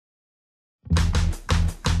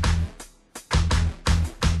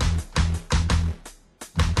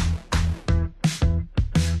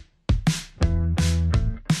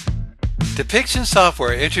Depiction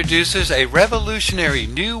software introduces a revolutionary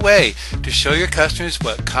new way to show your customers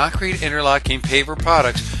what concrete interlocking paver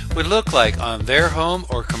products would look like on their home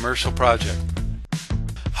or commercial project.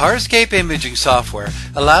 Hardscape imaging software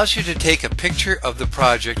allows you to take a picture of the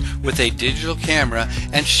project with a digital camera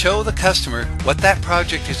and show the customer what that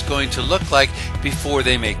project is going to look like before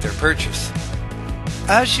they make their purchase.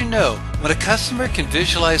 As you know, when a customer can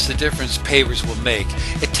visualize the difference pavers will make,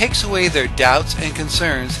 it takes away their doubts and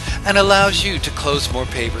concerns and allows you to close more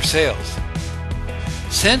paver sales.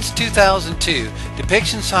 Since 2002,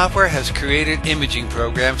 Depiction Software has created imaging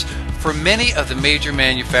programs for many of the major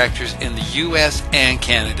manufacturers in the US and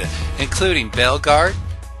Canada, including Belgard,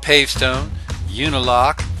 Pavestone,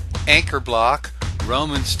 Unilock, Anchor Block,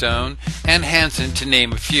 Roman Stone, and Hansen, to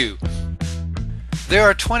name a few. There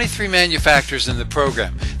are 23 manufacturers in the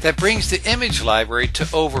program that brings the image library to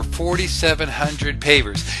over 4,700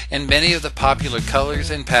 pavers in many of the popular colors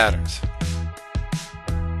and patterns.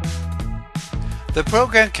 The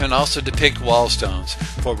program can also depict wall stones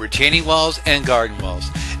for retaining walls and garden walls,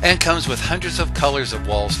 and comes with hundreds of colors of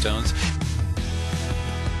wall stones,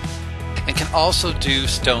 and can also do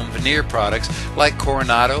stone veneer products like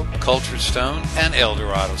Coronado, Cultured Stone, and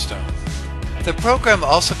Eldorado Stone. The program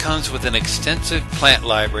also comes with an extensive plant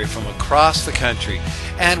library from across the country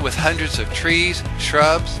and with hundreds of trees,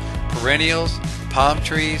 shrubs, perennials, palm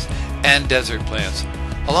trees, and desert plants,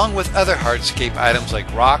 along with other hardscape items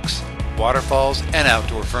like rocks, waterfalls, and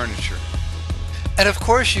outdoor furniture. And of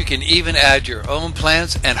course, you can even add your own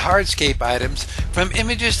plants and hardscape items from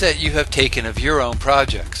images that you have taken of your own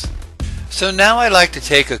projects. So now I'd like to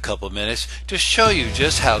take a couple minutes to show you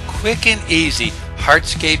just how quick and easy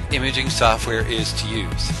Hardscape imaging software is to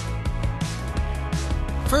use.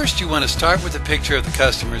 First, you want to start with a picture of the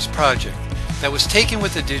customer's project that was taken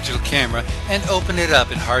with a digital camera and open it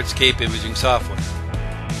up in Hardscape imaging software.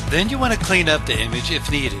 Then you want to clean up the image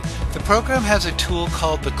if needed. The program has a tool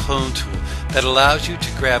called the Clone tool that allows you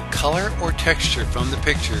to grab color or texture from the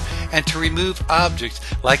picture and to remove objects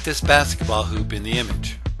like this basketball hoop in the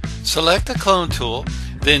image. Select the Clone tool,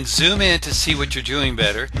 then zoom in to see what you're doing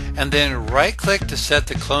better, and then right-click to set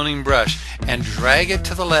the cloning brush and drag it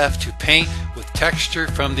to the left to paint with texture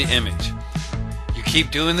from the image. You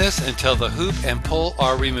keep doing this until the hoop and pole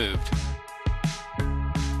are removed.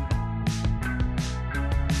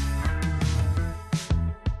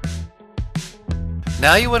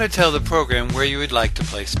 Now you want to tell the program where you would like to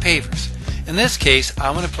place pavers. In this case,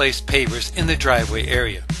 I want to place pavers in the driveway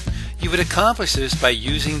area. You would accomplish this by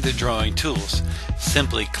using the drawing tools.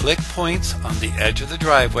 Simply click points on the edge of the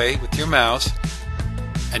driveway with your mouse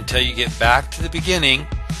until you get back to the beginning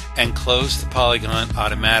and close the polygon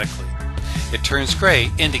automatically. It turns gray,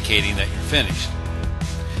 indicating that you're finished.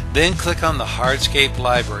 Then click on the Hardscape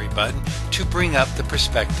Library button to bring up the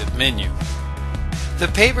perspective menu. The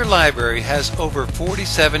paver library has over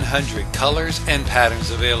 4,700 colors and patterns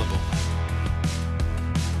available.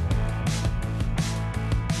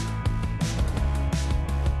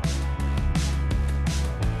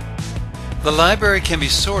 The library can be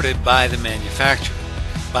sorted by the manufacturer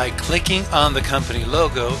by clicking on the company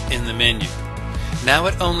logo in the menu. Now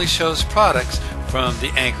it only shows products from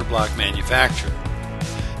the Anchor Block manufacturer.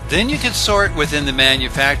 Then you can sort within the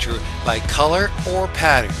manufacturer by color or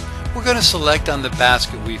pattern. We're going to select on the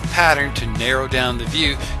basket weave pattern to narrow down the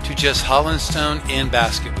view to just Holland Stone in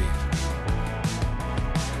basket weave.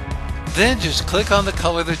 Then just click on the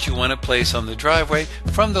color that you want to place on the driveway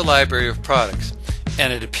from the library of products,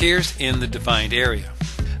 and it appears in the defined area.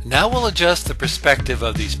 Now we'll adjust the perspective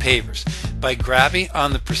of these pavers by grabbing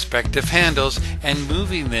on the perspective handles and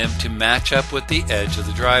moving them to match up with the edge of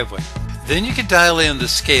the driveway. Then you can dial in the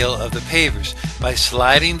scale of the pavers by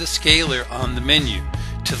sliding the scaler on the menu.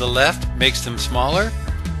 To the left makes them smaller,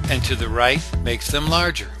 and to the right makes them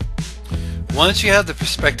larger. Once you have the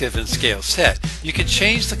perspective and scale set, you can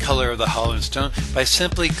change the color of the Holland Stone by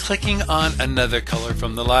simply clicking on another color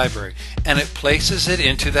from the library, and it places it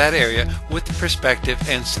into that area with the perspective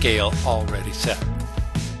and scale already set.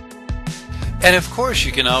 And of course,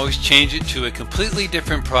 you can always change it to a completely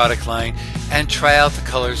different product line and try out the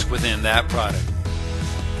colors within that product.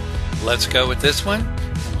 Let's go with this one,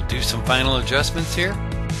 and we'll do some final adjustments here.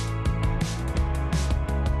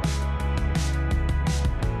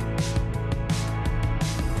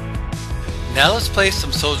 Now let's place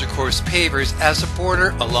some Soldier Course pavers as a border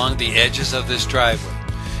along the edges of this driveway.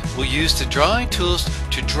 We'll use the drawing tools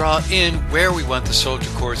to draw in where we want the Soldier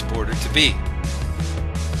Course border to be.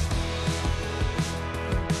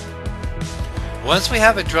 Once we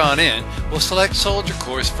have it drawn in, we'll select Soldier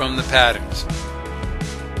Course from the patterns.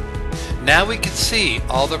 Now we can see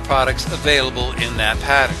all the products available in that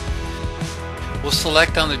pattern. We'll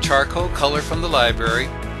select on the charcoal color from the library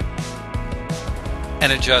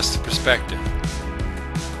and adjust the perspective.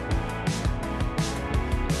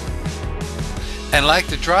 And like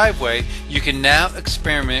the driveway, you can now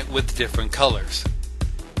experiment with different colors.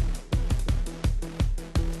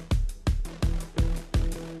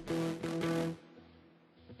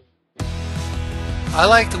 I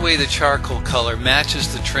like the way the charcoal color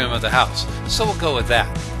matches the trim of the house, so we'll go with that.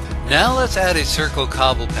 Now let's add a circle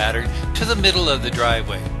cobble pattern to the middle of the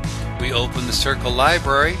driveway. We open the circle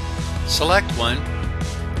library, select one,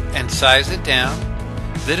 and size it down,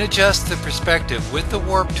 then adjust the perspective with the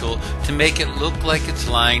warp tool to make it look like it's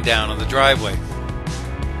lying down on the driveway.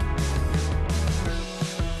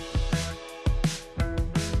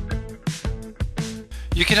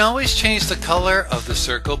 You can always change the color of the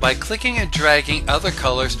circle by clicking and dragging other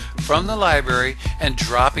colors from the library and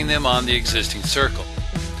dropping them on the existing circle.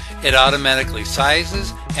 It automatically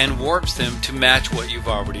sizes and warps them to match what you've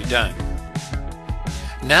already done.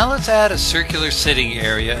 Now let's add a circular sitting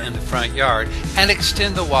area in the front yard and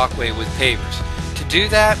extend the walkway with pavers. To do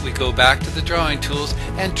that, we go back to the drawing tools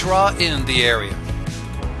and draw in the area.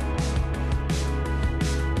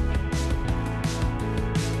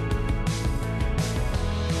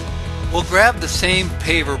 We'll grab the same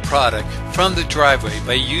paver product from the driveway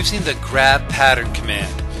by using the grab pattern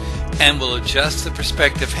command, and we'll adjust the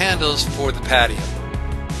perspective handles for the patio.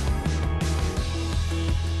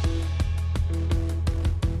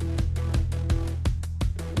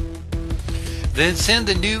 Then send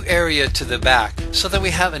the new area to the back so that we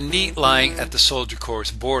have a neat line at the soldier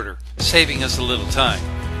course border, saving us a little time.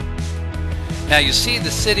 Now you see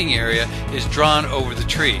the sitting area is drawn over the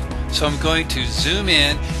tree, so I'm going to zoom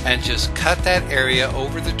in and just cut that area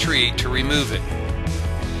over the tree to remove it.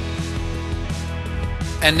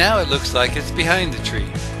 And now it looks like it's behind the tree.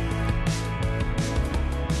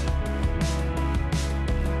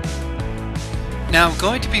 Now I'm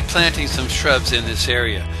going to be planting some shrubs in this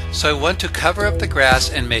area, so I want to cover up the grass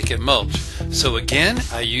and make it mulch. So again,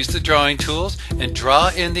 I use the drawing tools and draw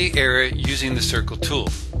in the area using the circle tool.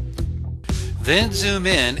 Then zoom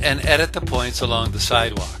in and edit the points along the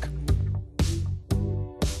sidewalk.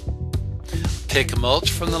 Take a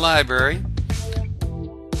mulch from the library,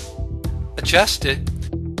 adjust it,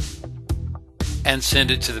 and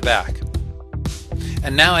send it to the back.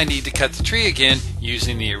 And now I need to cut the tree again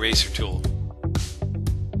using the eraser tool.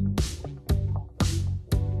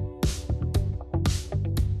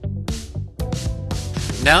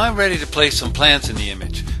 Now I'm ready to place some plants in the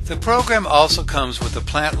image. The program also comes with a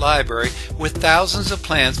plant library with thousands of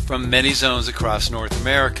plants from many zones across North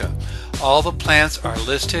America. All the plants are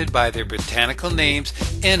listed by their botanical names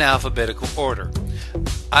in alphabetical order.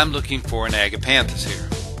 I'm looking for an agapanthus here.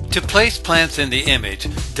 To place plants in the image,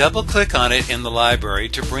 double-click on it in the library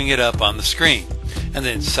to bring it up on the screen, and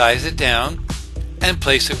then size it down and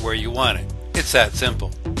place it where you want it. It's that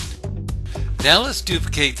simple. Now let's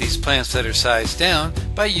duplicate these plants that are sized down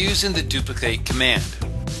by using the duplicate command.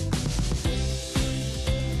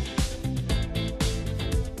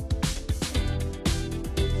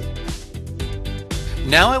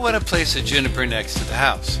 Now I want to place a juniper next to the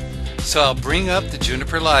house. So I'll bring up the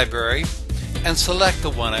juniper library and select the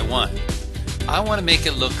one I want. I want to make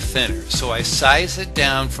it look thinner, so I size it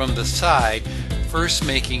down from the side, first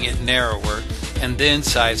making it narrower and then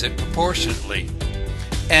size it proportionately,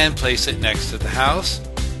 and place it next to the house,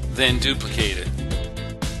 then duplicate it.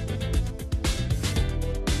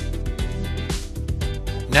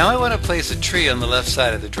 Now I want to place a tree on the left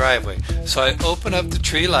side of the driveway, so I open up the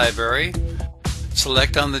tree library,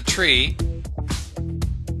 select on the tree,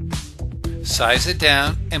 size it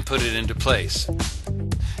down, and put it into place.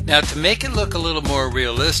 Now to make it look a little more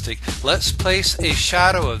realistic, let's place a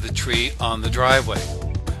shadow of the tree on the driveway.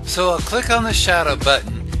 So I'll click on the shadow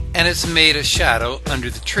button and it's made a shadow under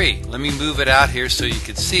the tree. Let me move it out here so you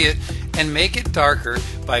can see it and make it darker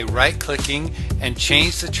by right-clicking and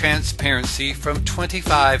change the transparency from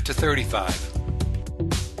 25 to 35.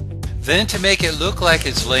 Then to make it look like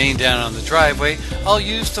it's laying down on the driveway, I'll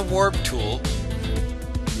use the warp tool,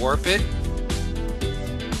 warp it,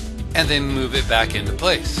 and then move it back into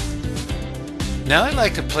place. Now I'd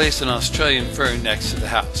like to place an Australian fern next to the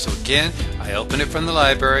house. So again, I open it from the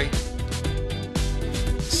library,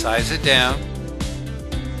 size it down,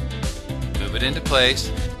 move it into place,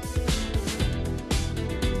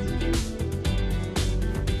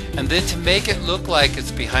 and then to make it look like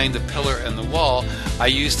it's behind the pillar and the wall, I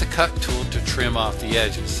use the cut tool to trim off the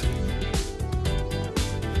edges.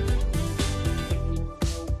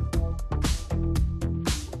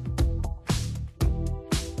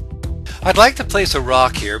 I'd like to place a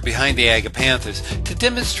rock here behind the agapanthus to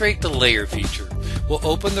demonstrate the layer feature. We'll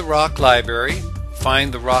open the rock library,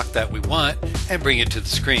 find the rock that we want, and bring it to the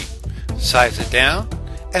screen. Size it down,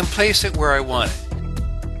 and place it where I want it.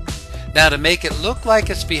 Now to make it look like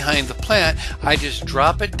it's behind the plant, I just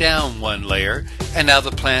drop it down one layer, and now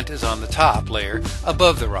the plant is on the top layer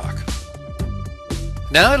above the rock.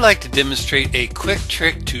 Now I'd like to demonstrate a quick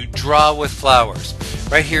trick to draw with flowers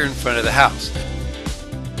right here in front of the house.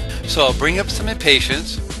 So I'll bring up some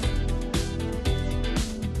impatiens,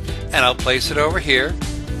 and I'll place it over here.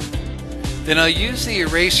 Then I'll use the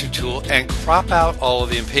eraser tool and crop out all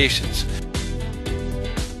of the impatiens.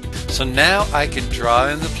 So now I can draw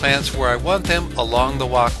in the plants where I want them along the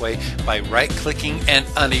walkway by right-clicking and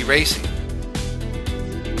unerasing.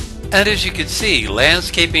 And as you can see,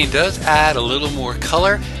 landscaping does add a little more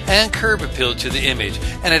color and curb appeal to the image,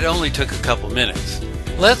 and it only took a couple minutes.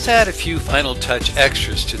 Let's add a few final touch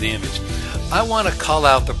extras to the image. I want to call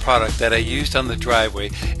out the product that I used on the driveway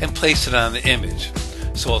and place it on the image.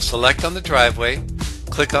 So I'll select on the driveway,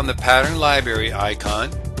 click on the pattern library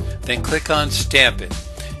icon, then click on Stamp It.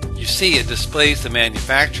 You see it displays the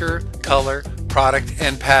manufacturer, color, product,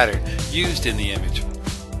 and pattern used in the image.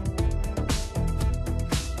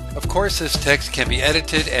 Of course, this text can be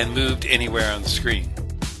edited and moved anywhere on the screen.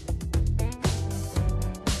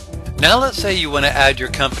 Now let's say you want to add your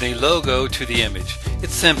company logo to the image.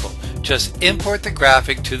 It's simple. Just import the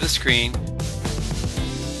graphic to the screen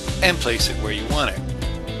and place it where you want it.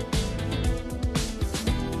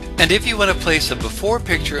 And if you want to place a before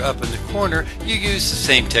picture up in the corner, you use the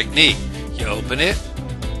same technique. You open it,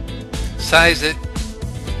 size it,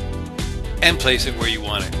 and place it where you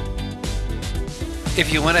want it.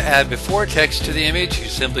 If you want to add before text to the image, you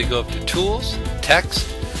simply go up to Tools, Text,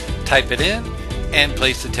 type it in, and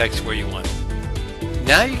place the text where you want it.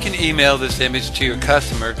 Now you can email this image to your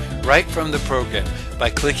customer right from the program by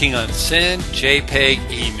clicking on Send JPEG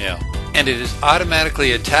Email, and it is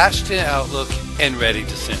automatically attached to Outlook and ready to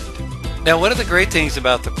send. Now, one of the great things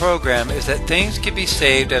about the program is that things can be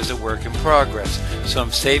saved as a work in progress. So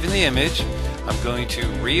I'm saving the image, I'm going to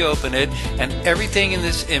reopen it, and everything in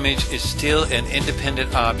this image is still an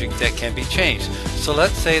independent object that can be changed. So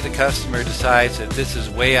let's say the customer decides that this is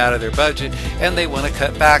way out of their budget and they want to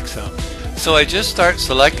cut back some. So I just start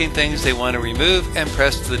selecting things they want to remove and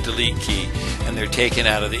press the delete key, and they're taken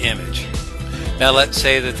out of the image. Now let's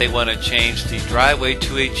say that they want to change the driveway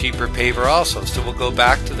to a cheaper paver also, so we'll go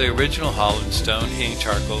back to the original Holland Stone in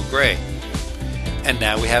charcoal gray. And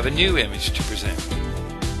now we have a new image to present.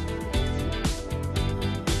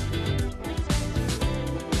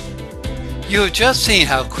 You have just seen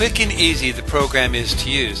how quick and easy the program is to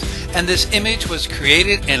use, and this image was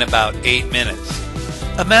created in about 8 minutes.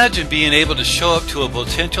 Imagine being able to show up to a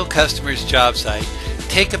potential customer's job site,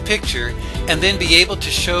 take a picture, and then be able to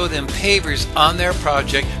show them pavers on their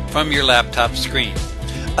project from your laptop screen.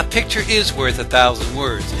 A picture is worth 1,000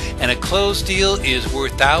 words, and a closed deal is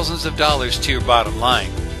worth thousands of dollars to your bottom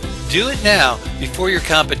line. Do it now before your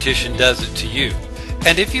competition does it to you.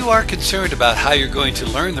 And if you are concerned about how you're going to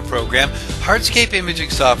learn the program, Hardscape imaging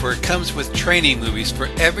software comes with training movies for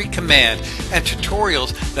every command and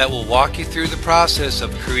tutorials that will walk you through the process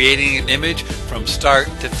of creating an image from start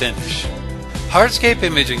to finish. Hardscape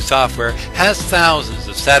imaging software has thousands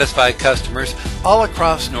of satisfied customers all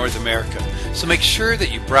across North America. So make sure that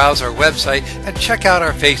you browse our website and check out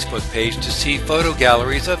our Facebook page to see photo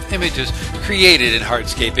galleries of images created in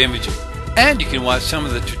Hardscape imaging. And you can watch some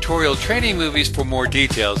of the tutorial training movies for more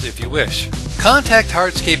details if you wish. Contact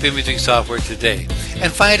Hardscape imaging software today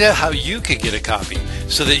and find out how you could get a copy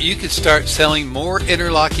so that you can start selling more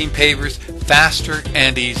interlocking pavers faster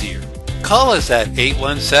and easier. Call us at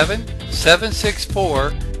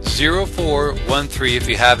 817-764-0413 if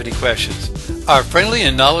you have any questions. Our friendly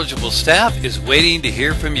and knowledgeable staff is waiting to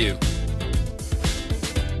hear from you.